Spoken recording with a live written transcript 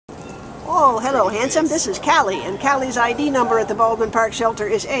Oh, hello, handsome. This is Cali, and Cali's ID number at the Baldwin Park shelter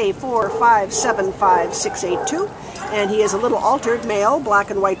is A4575682, and he is a little altered male, black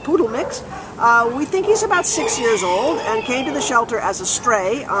and white poodle mix. We think he's about 6 years old and came to the shelter as a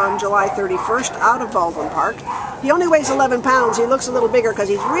stray on July 31st out of Baldwin Park. He only weighs 11 pounds. He looks a little bigger because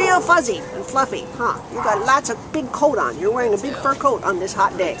he's real fuzzy and fluffy. Huh? You got lots of big coat on. You're wearing a big fur coat on this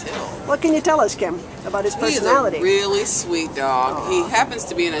hot day. What can you tell us, Kim, about his personality? He's a really sweet dog. Aww. He happens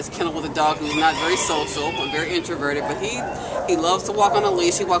to be in his kennel with a dog who's not very social and very introverted, but he loves to walk on a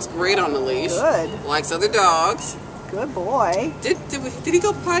leash. He walks great on a leash. Good. Likes other dogs. Good boy. Did he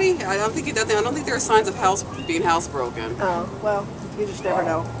go potty? I don't think there are signs of being housebroken. Oh, well, you just never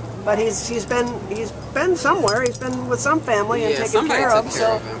know. But he's been somewhere. He's been with some family and taken care of.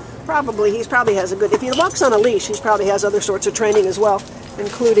 So probably he has a good. If he walks on a leash, he probably has other sorts of training as well,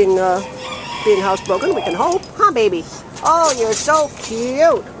 including being housebroken. We can hope, huh, baby? Oh, you're so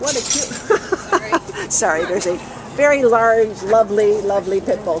cute. What a cute. Sorry, there's a very large, lovely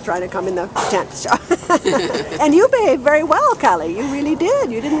pit bull trying to come in the tent. So. And you behaved very well, Cali. You really did.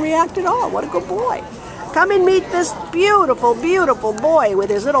 You didn't react at all. What a good boy. Come and meet this beautiful, beautiful boy with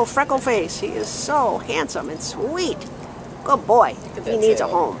his little freckle face. He is so handsome and sweet. Good boy. He needs a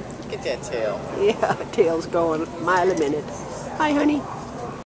home. Look at that tail. Yeah, tail's going a mile a minute. Hi, honey.